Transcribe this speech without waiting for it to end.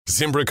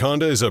Zimbrick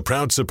Honda is a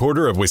proud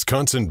supporter of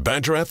Wisconsin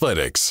Badger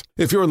Athletics.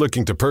 If you're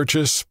looking to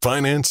purchase,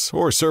 finance,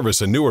 or service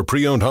a new or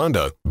pre-owned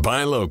Honda,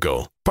 buy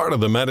local. Part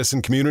of the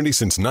Madison community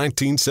since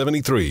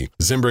 1973,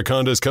 Zimbrick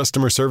Honda's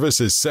customer service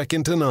is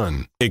second to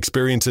none.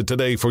 Experience it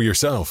today for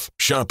yourself.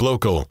 Shop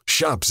local.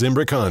 Shop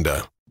Zimbrick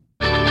Honda.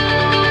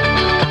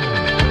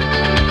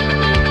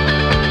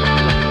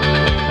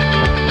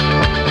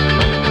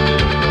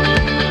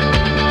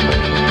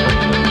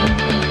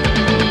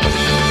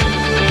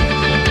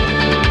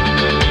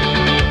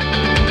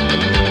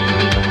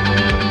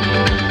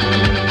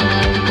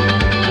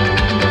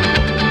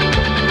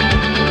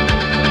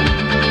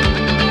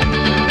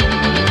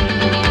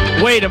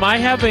 Wait, am I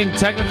having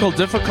technical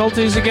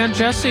difficulties again,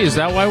 Jesse? Is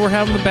that why we're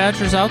having the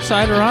Badgers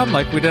Outsider on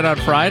like we did on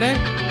Friday?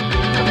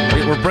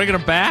 We're bringing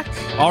them back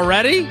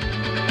already?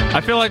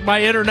 I feel like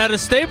my internet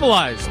is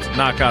stabilized,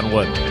 knock on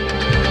wood.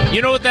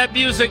 You know what that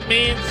music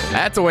means?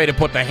 That's a way to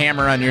put the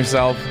hammer on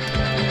yourself.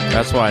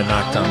 That's why I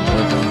knocked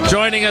on wood.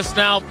 Joining us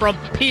now from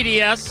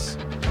PDS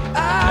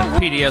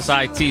and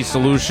PDS IT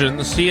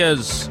Solutions, he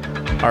is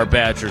our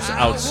Badgers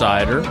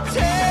Outsider.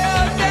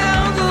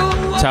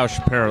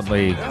 Tausch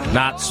apparently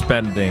not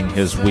spending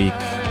his week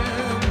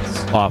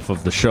off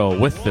of the show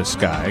with this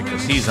guy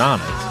because he's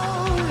on it.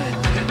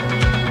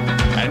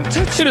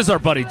 It is our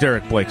buddy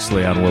Derek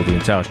Blakesley on Wilde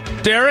and Tausch.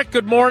 Derek,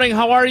 good morning.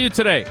 How are you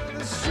today?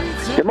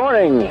 Good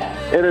morning.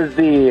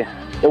 It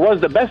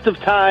was the best of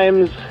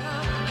times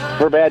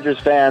for Badgers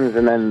fans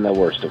and then the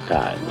worst of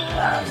times.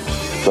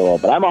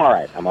 But I'm all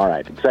right. I'm all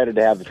right. Excited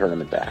to have the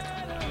tournament back.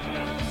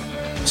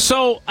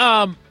 So,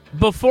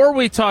 before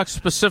we talk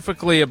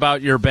specifically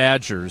about your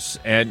Badgers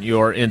and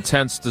your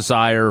intense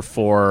desire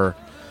for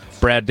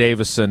Brad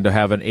Davison to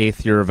have an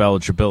 8th year of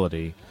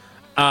eligibility,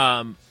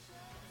 why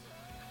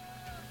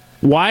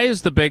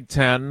is the Big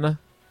Ten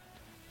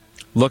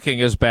looking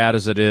as bad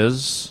as it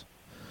is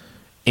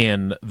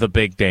in the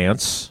big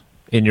dance,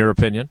 in your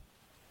opinion?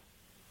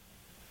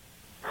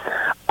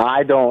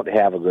 I don't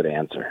have a good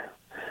answer.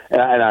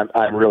 And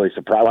I'm really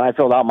surprised. When I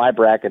filled out my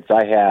brackets,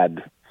 I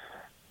had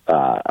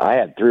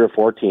 3 or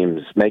 4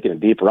 teams making a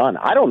deep run.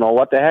 I don't know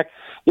what the heck.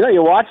 You know,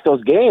 you watch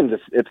those games,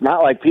 it's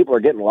not like people are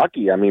getting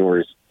lucky. I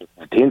mean,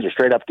 teams are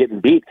straight up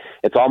getting beat.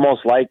 It's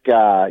almost like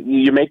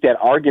you make that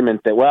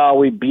argument that, well,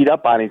 we beat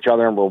up on each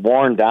other and we're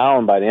worn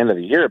down by the end of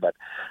the year. But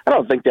I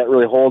don't think that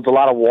really holds a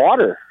lot of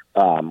water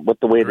with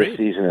the way this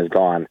season has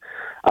gone.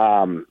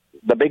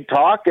 The big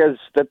talk is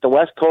that the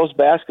West Coast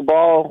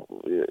basketball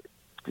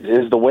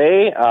is the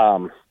way.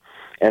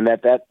 And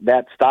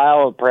that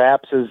style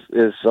perhaps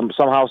is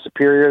somehow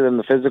superior than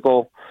the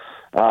physical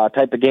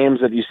type of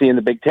games that you see in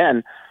the Big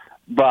Ten.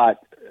 But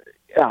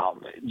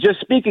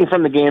just speaking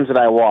from the games that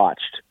I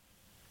watched,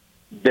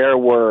 there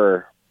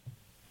were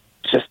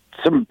just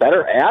some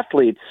better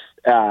athletes,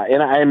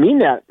 and I mean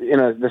that in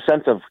the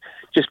sense of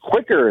just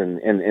quicker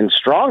and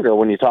stronger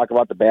when you talk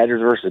about the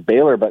Badgers versus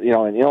Baylor. But, you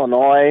know, in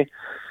Illinois,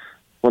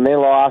 when they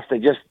lost, they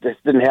just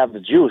didn't have the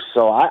juice.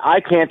 So I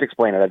can't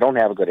explain it. I don't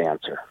have a good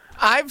answer.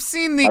 I've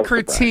seen the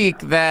critique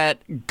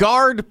that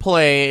guard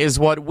play is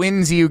what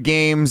wins you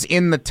games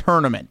in the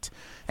tournament.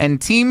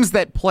 And teams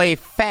that play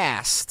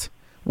fast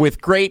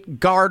with great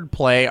guard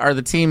play are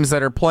the teams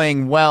that are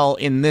playing well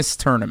in this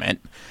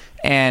tournament.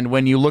 And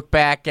when you look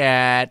back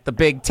at the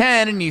Big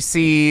Ten and you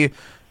see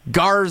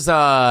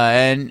Garza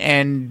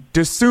and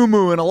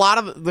Dosunmu and a lot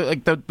of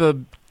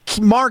the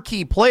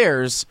marquee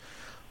players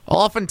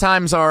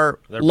oftentimes are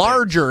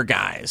larger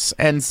guys.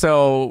 And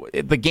so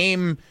the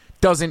game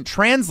doesn't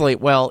translate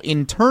well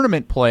in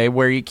tournament play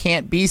where you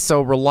can't be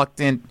so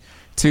reluctant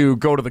to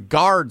go to the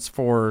guards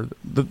for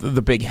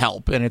the big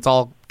help. And it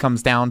all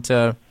comes down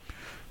to,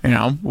 you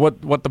know,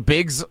 what the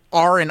bigs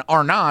are and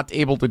are not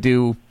able to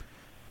do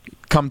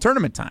come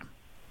tournament time.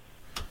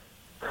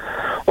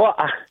 Well,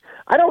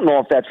 I don't know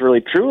if that's really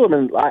true. I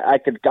mean, I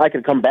could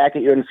come back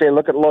at you and say,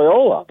 look at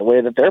Loyola, the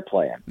way that they're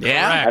playing.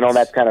 Yeah. I know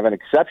that's kind of an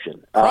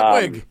exception.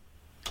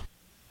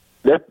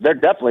 They're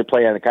definitely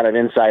playing kind of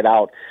inside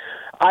out.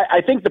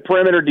 I think the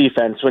perimeter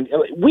defense,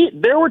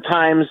 there were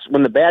times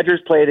when the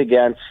Badgers played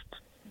against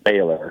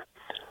Baylor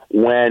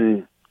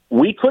when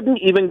we couldn't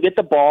even get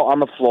the ball on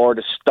the floor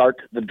to start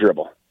the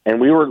dribble,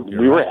 and we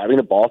were having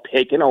the ball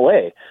taken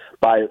away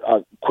by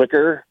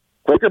quicker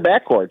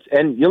backcourts.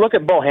 And you look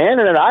at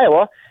Bohannon at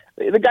Iowa,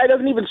 the guy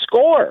doesn't even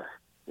score.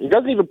 He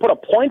doesn't even put a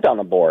point on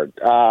the board.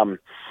 So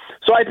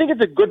I think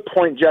it's a good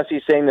point,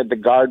 Jesse, saying that the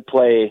guard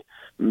play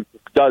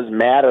does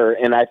matter,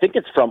 and I think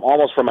it's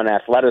almost from an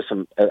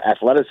athleticism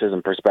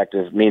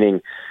perspective, meaning,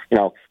 you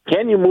know,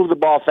 can you move the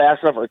ball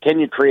fast enough, or can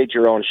you create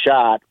your own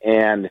shot?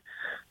 But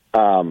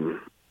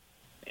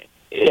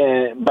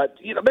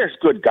you know, there's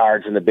good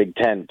guards in the Big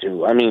Ten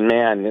too. I mean,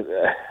 man,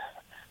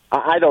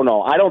 I don't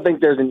know. I don't think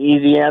there's an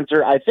easy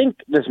answer. I think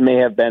this may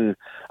have been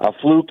a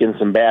fluke in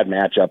some bad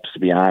matchups, to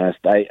be honest.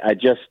 I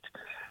just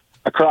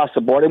across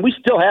the board, and we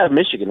still have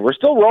Michigan. We're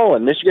still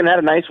rolling. Michigan had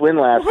a nice win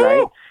last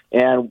night.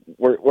 And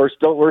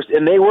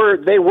and they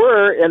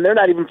were, and they're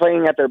not even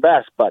playing at their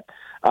best. But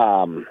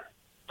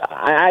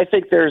I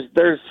think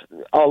there's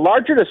a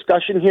larger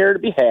discussion here to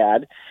be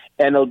had,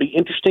 and it'll be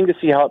interesting to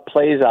see how it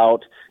plays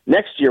out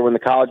next year when the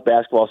college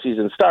basketball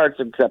season starts,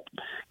 except,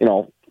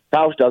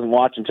 Tausch doesn't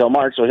watch until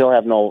March, so he'll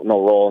have no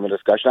role in the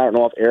discussion. I don't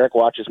know if Eric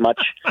watches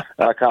much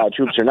college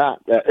hoops or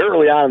not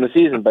early on in the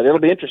season, but it'll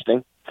be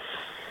interesting.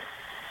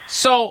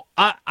 So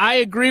I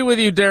agree with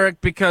you,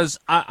 Derek, because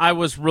I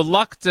was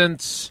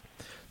reluctant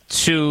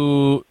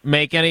to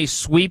make any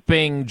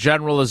sweeping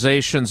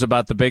generalizations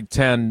about the Big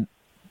Ten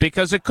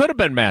because it could have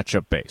been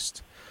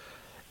matchup-based.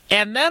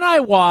 And then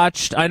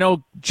I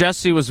know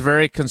Jesse was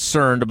very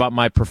concerned about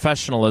my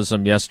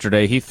professionalism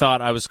yesterday. He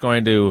thought I was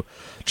going to,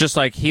 just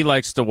like he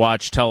likes to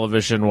watch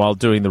television while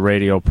doing the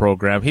radio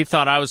program, he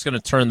thought I was going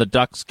to turn the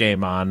Ducks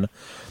game on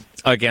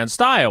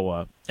against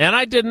Iowa. And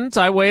I didn't.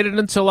 I waited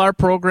until our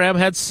program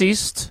had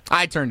ceased.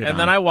 I turned it on. And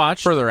then I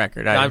watched. For the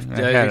record.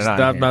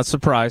 I'm not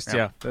surprised,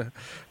 yeah.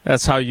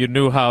 That's how you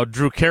knew how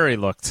Drew Carey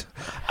looked.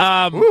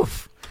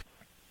 Oof.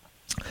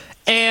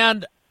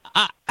 And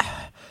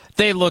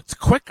they looked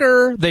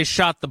quicker. They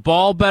shot the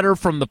ball better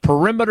from the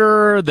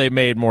perimeter. They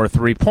made more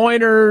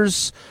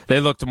three-pointers. They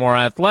looked more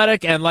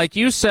athletic. And like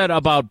you said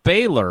about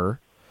Baylor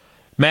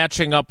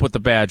matching up with the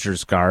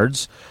Badgers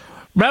guards,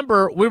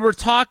 remember, we were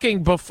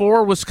talking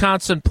before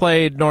Wisconsin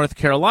played North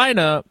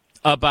Carolina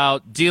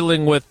about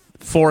dealing with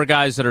four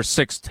guys that are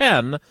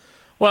 6'10".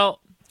 Well,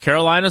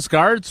 Carolina's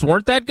guards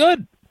weren't that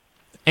good.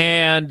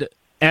 And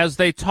as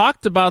they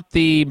talked about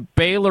the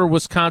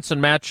Baylor-Wisconsin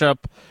matchup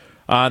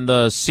on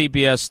the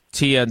CBS,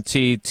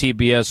 TNT,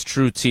 TBS,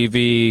 True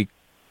TV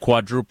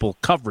quadruple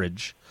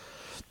coverage,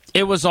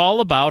 it was all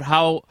about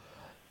how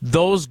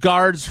those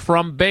guards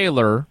from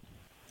Baylor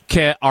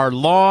are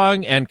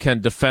long and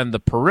can defend the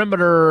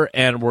perimeter,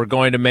 and we're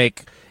going to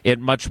make it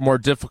much more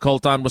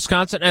difficult on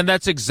Wisconsin, and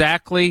that's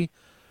exactly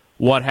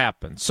what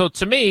happened. So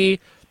to me,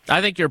 I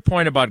think your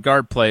point about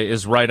guard play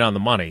is right on the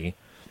money,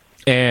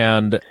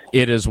 and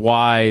it is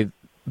why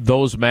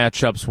those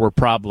matchups were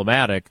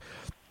problematic.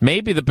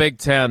 Maybe the Big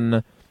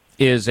Ten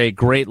is a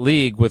great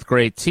league with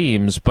great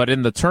teams, but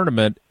in the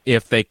tournament,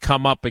 if they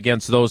come up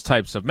against those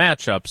types of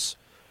matchups,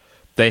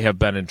 they have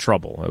been in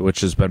trouble, which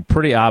has been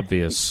pretty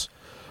obvious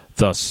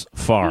thus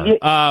far.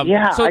 It's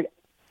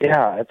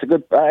a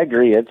good. I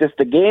agree. It's just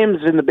the games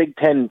in the Big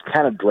Ten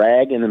kind of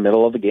drag in the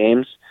middle of the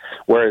games,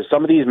 whereas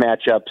some of these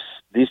matchups,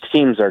 these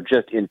teams are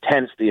just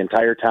intense the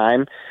entire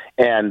time,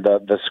 and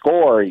the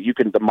score,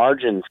 the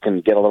margins can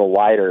get a little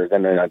wider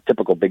than in a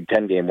typical Big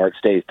Ten game where it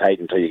stays tight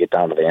until you get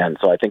down to the end.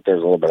 So I think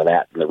there's a little bit of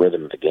that in the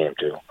rhythm of the game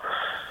too.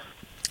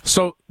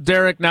 So,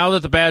 Derek, now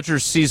that the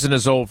Badgers season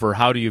is over,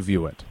 how do you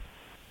view it?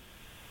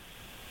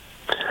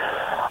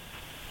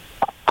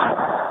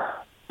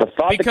 The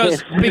thought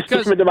because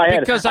came into my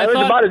head.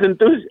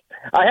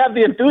 I have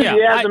the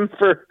enthusiasm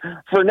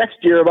for next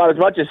year about as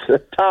much as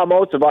Tom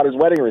Oates about his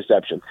wedding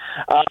reception.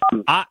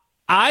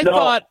 I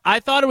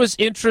thought it was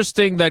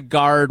interesting that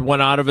Gard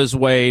went out of his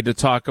way to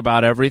talk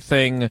about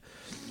everything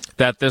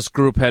that this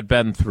group had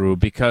been through,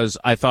 because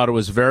I thought it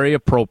was very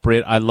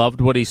appropriate. I loved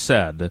what he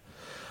said.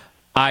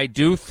 I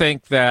do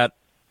think that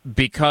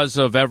because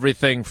of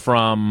everything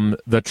from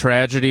the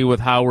tragedy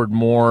with Howard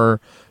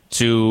Moore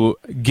to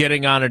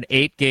getting on an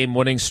 8-game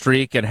winning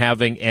streak and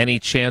having any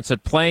chance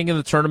at playing in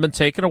the tournament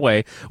taken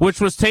away, which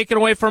was taken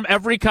away from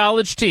every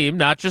college team,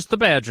 not just the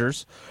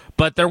Badgers,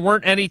 but there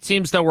weren't any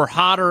teams that were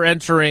hotter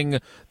entering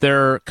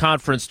their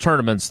conference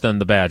tournaments than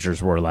the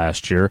Badgers were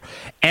last year.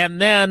 And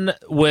then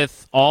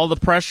with all the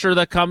pressure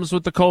that comes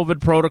with the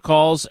COVID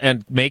protocols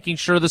and making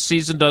sure the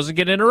season doesn't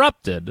get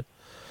interrupted,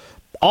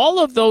 all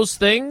of those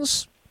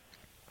things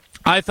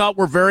I thought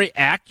were very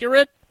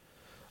accurate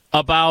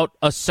about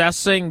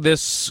assessing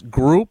this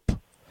group.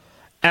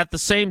 At the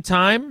same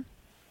time,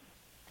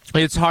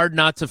 it's hard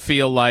not to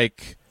feel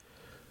like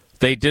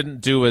they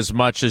didn't do as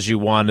much as you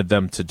wanted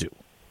them to do,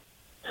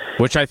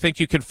 which I think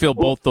you can feel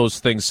both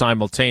those things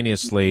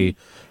simultaneously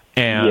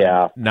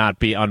and not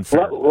be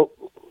unfair.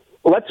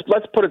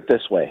 Let's put it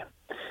this way.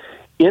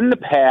 In the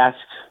past,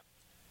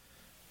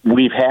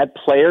 we've had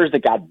players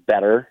that got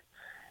better.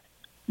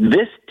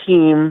 This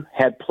team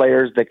had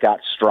players that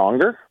got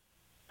stronger.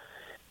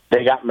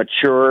 They got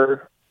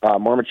mature,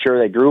 more mature.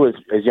 They grew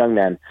as young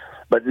men.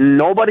 But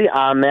nobody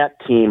on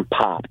that team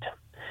popped.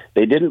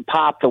 They didn't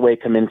pop the way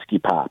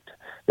Kaminsky popped.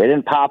 They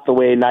didn't pop the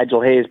way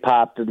Nigel Hayes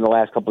popped in the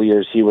last couple of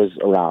years he was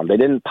around. They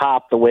didn't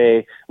pop the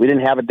way we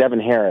didn't have a Devin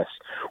Harris.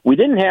 We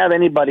didn't have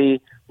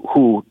anybody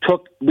who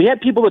we had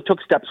people that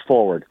took steps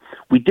forward.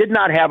 We did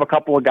not have a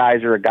couple of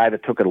guys or a guy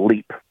that took a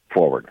leap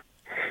forward.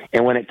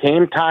 And when it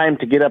came time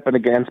to get up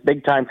against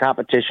big-time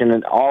competition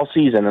and all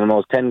season in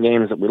those 10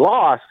 games that we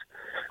lost,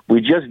 we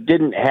just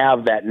didn't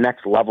have that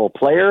next-level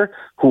player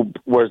who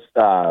was,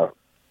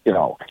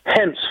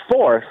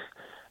 henceforth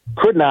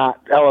could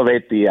not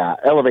elevate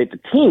the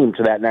team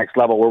to that next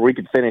level where we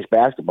could finish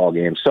basketball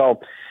games.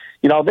 So,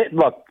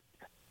 look,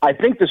 I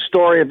think the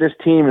story of this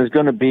team is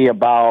going to be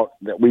about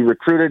that we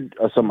recruited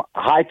some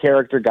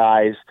high-character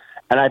guys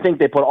And I think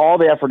they put all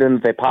the effort in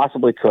that they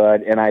possibly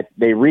could, and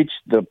they reached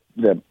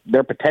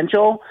their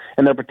potential,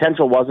 and their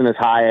potential wasn't as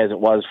high as it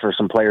was for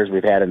some players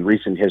we've had in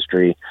recent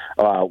history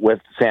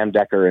with Sam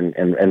Decker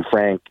and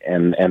Frank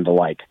and the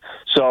like.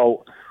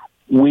 So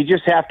we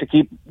just have to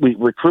keep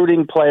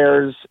recruiting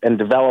players and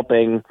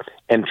developing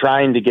and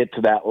trying to get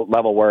to that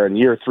level where in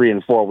year 3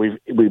 and 4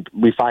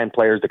 we find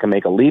players that can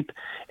make a leap,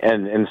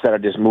 and instead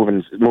of just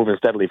moving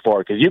steadily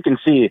forward, because you can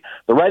see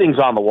the writing's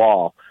on the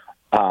wall.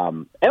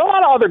 And a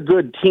lot of other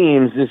good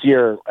teams this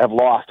year have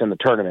lost in the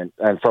tournament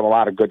and from a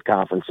lot of good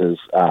conferences.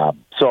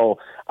 So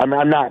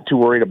I'm not too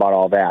worried about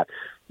all that.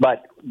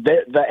 But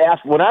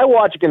when I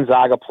watch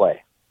Gonzaga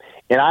play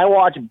and I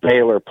watch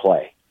Baylor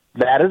play,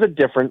 that is a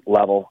different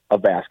level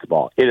of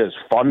basketball. It is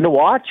fun to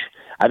watch.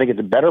 I think it's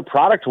a better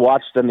product to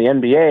watch than the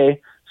NBA.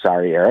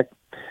 Sorry, Eric.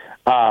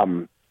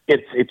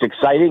 It's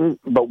exciting,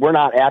 but we're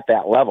not at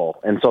that level.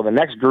 And so the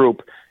next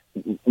group,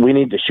 we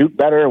need to shoot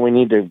better. We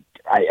need to,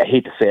 I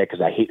hate to say it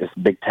because I hate this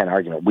Big Ten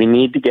argument. We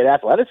need to get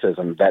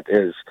athleticism that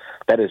is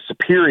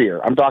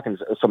superior. I'm talking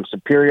some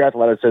superior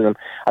athleticism.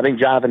 I think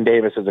Jonathan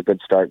Davis is a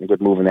good start and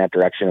good move in that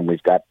direction, and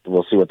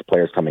we'll see what the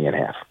players coming in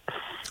have.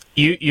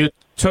 You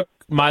took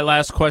my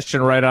last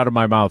question right out of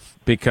my mouth,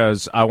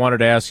 because I wanted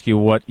to ask you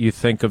what you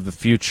think of the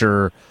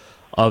future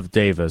of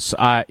Davis.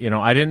 I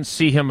didn't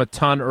see him a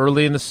ton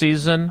early in the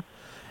season,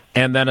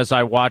 and then as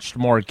I watched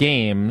more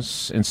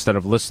games, instead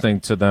of listening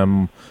to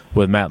them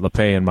with Matt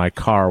LePay in my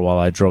car while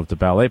I drove to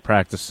ballet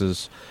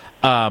practices,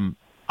 I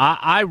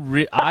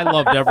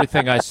loved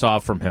everything I saw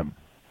from him.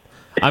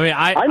 I mean,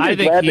 I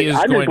think he is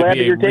going to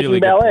be a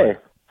really good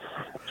player.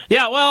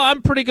 Yeah, well,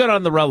 I'm pretty good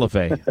on the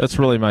releve. That's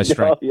really my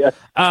strength. Yeah.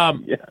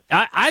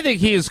 I think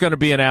he is going to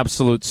be an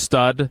absolute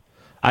stud.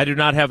 I do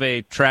not have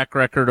a track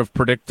record of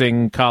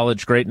predicting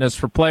college greatness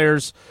for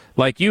players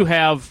like you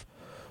have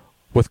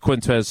with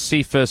Quintez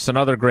Cephas and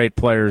other great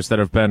players that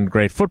have been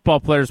great football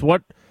players.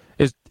 What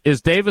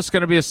is Davis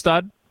going to be a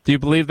stud? Do you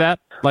believe that,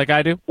 like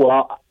I do?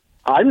 Well,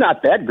 I'm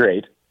not that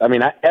great. I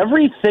mean,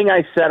 everything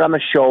I said on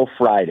the show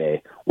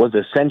Friday was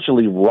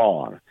essentially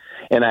wrong.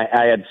 And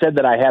I had said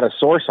that I had a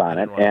source on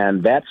it,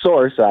 and that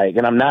source,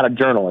 and I'm not a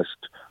journalist,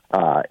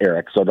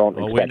 Eric, so don't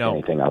expect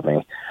anything of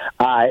me.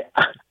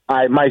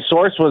 My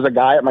source was a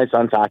guy at my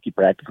son's hockey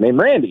practice named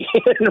Randy,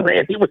 and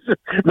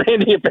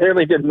Randy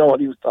apparently didn't know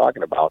what he was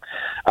talking about.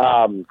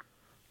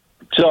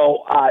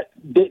 So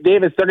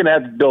Davis, they're going to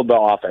have to build the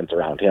offense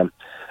around him,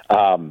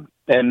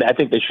 and I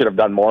think they should have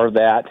done more of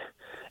that.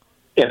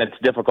 And it's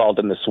difficult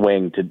in the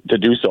swing to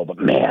do so, but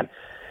man,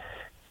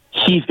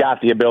 he's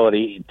got the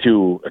ability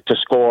to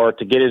score,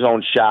 to get his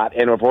own shot.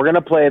 And if we're going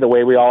to play the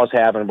way we always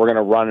have, and we're going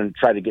to run and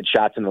try to get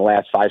shots in the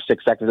last 5-6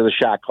 seconds of the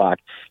shot clock,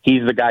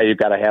 he's the guy you've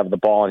got to have the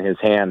ball in his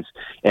hands.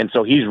 And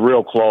so he's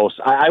real close.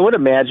 I would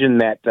imagine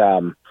that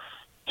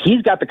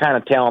he's got the kind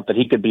of talent that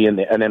he could be an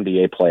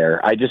NBA player.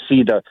 I just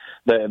see the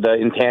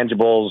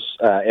intangibles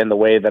and the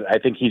way that I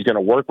think he's going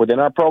to work within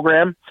our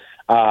program.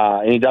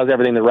 And he does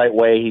everything the right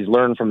way. He's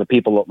learned from the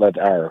people that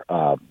are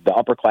the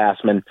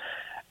upperclassmen.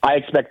 I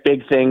expect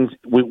big things.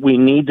 We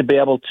need to be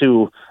able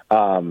to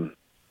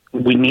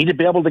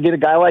get a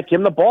guy like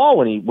him the ball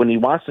when he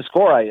wants to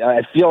score.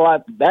 I feel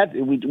like that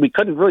we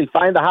couldn't really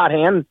find the hot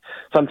hand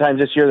sometimes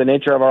this year. The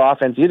nature of our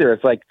offense either.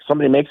 It's like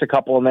somebody makes a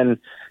couple and then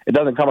it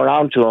doesn't come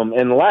around to them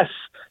unless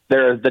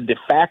there's the de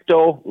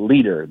facto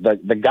leader,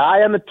 the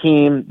guy on the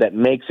team that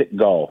makes it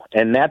go,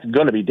 and that's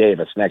going to be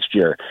Davis next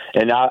year.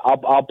 And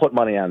I'll put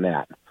money on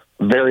that.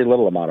 Very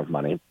little amount of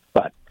money.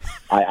 But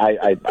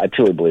I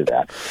truly believe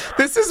that.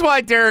 This is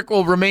why Derek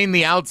will remain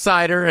the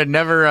outsider and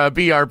never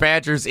be our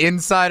Badgers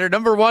insider.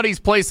 Number one, he's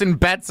placing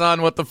bets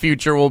on what the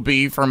future will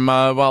be from,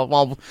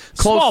 close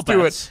small to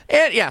bets.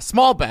 it. And,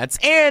 small bets.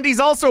 And he's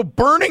also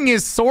burning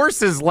his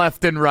sources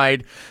left and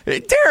right.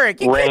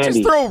 Derek, you can't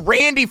just throw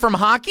Randy from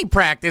hockey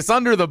practice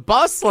under the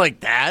bus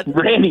like that.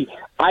 Randy,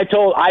 I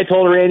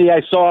told Randy,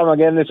 I saw him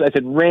again. I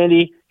said,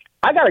 Randy,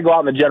 I got to go out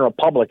in the general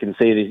public and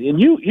say this.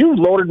 And you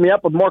loaded me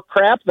up with more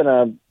crap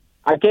than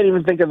I can't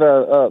even think of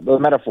the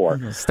metaphor.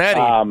 Steady.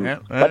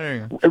 But,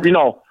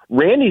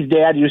 Randy's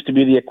dad used to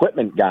be the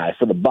equipment guy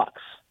for the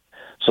Bucks.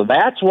 So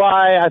that's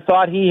why I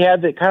thought he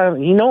had the kind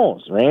of, he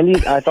knows.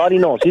 Randy, I thought he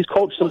knows. He's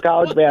coached some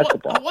college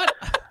basketball. What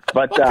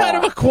kind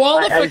of a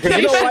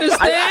qualification is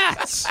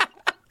that?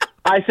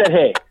 I said,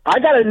 hey, I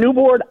got a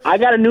newborn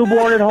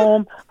at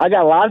home. I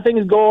got a lot of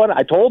things going.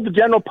 I told the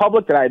general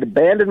public that I had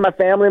abandoned my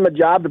family and my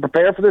job to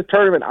prepare for this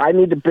tournament. I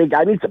need some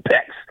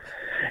picks.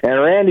 And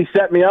Randy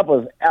set me up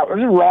with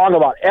wrong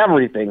about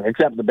everything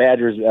except the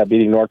Badgers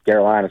beating North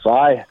Carolina. So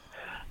I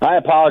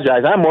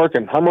apologize. I'm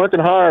working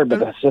hard,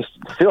 but I just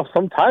feel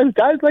sometimes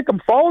guys like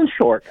I'm falling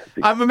short.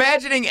 I'm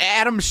imagining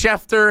Adam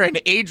Schefter and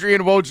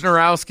Adrian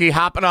Wojnarowski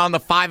hopping on the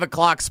 5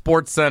 o'clock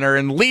Sports Center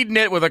and leading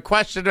it with a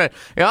question.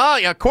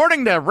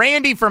 According to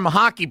Randy from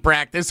hockey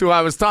practice, who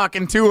I was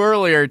talking to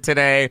earlier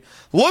today,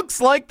 looks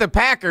like the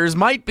Packers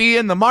might be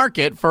in the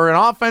market for an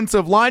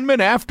offensive lineman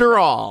after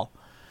all.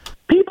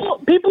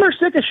 People are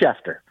sick of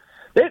Schefter.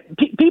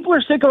 People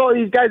are sick of all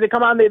these guys. They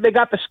come on, they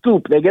got the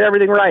scoop. They get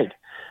everything right.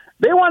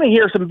 They want to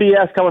hear some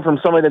BS coming from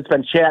somebody that's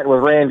been chatting with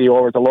Randy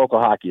over at the local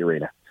hockey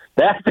arena.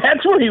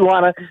 That's where you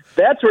want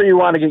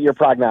to get your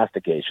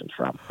prognostications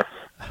from.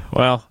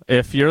 Well,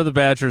 if you're the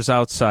Badgers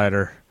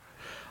outsider,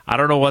 I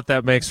don't know what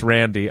that makes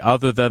Randy,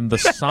 other than the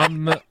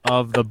son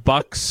of the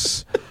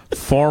Bucks'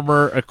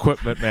 former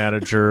equipment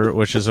manager,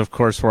 which is, of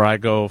course, where I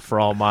go for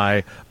all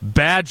my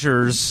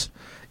Badgers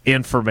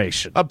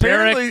information.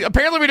 Apparently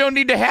we don't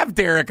need to have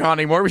Derek on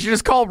anymore. We should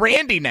just call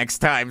Randy next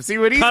time. See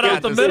what he's got. Cut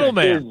out the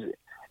middleman.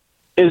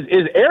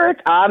 Is Eric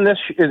on this?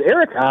 Is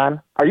Eric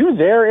on? Are you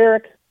there,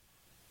 Eric?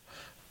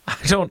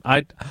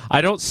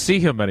 I don't see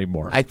him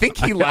anymore. I think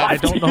he left. I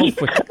don't know.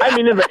 If I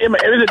mean, is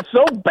it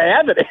so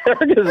bad that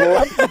Eric has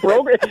left the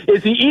program?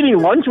 Is he eating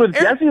lunch with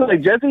Jesse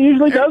like Jesse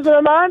usually does when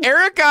I'm on?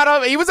 Eric got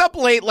up. He was up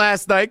late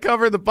last night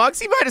covering the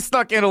Bucks. He might have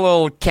snuck in a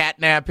little cat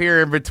nap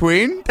here in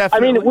between.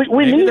 Definitely. I mean,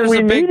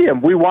 we need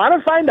him. We want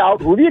to find out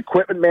who the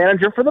equipment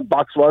manager for the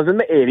Bucks was in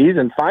the '80s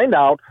and find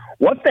out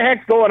what the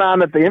heck's going on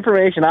that the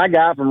information I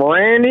got from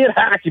Randy at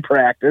hockey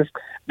practice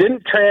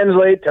didn't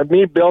translate to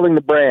me building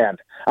the brand.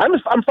 I'm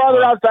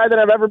farther outside than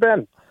I've ever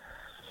been.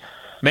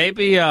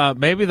 Maybe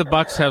the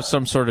Bucks have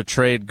some sort of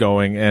trade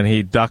going, and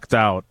he ducked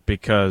out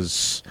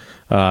because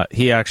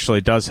he actually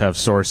does have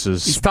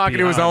sources. He's talking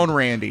to his own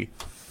Randy.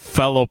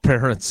 Fellow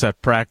parents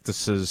at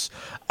practices.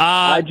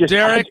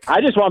 Derek,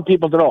 I just want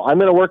people to know I'm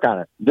going to work on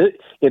it.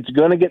 It's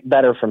going to get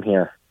better from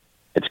here.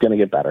 It's going to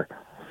get better.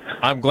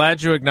 I'm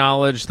glad you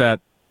acknowledged that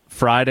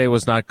Friday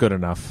was not good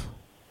enough.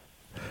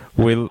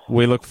 We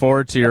look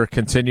forward to your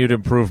continued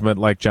improvement,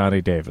 like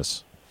Johnny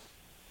Davis.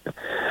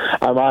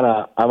 I'm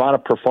on a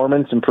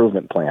performance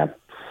improvement plan,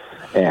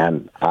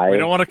 and we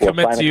don't want to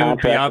commit to you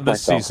beyond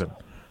this season.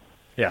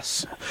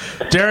 Yes,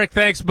 Derek,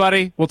 thanks,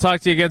 buddy. We'll talk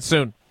to you again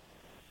soon.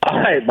 All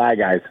right, bye,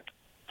 guys.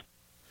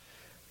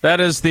 That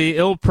is the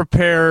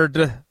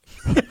ill-prepared,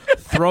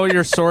 throw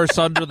your source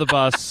under the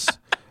bus,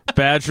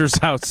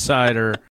 Badgers outsider.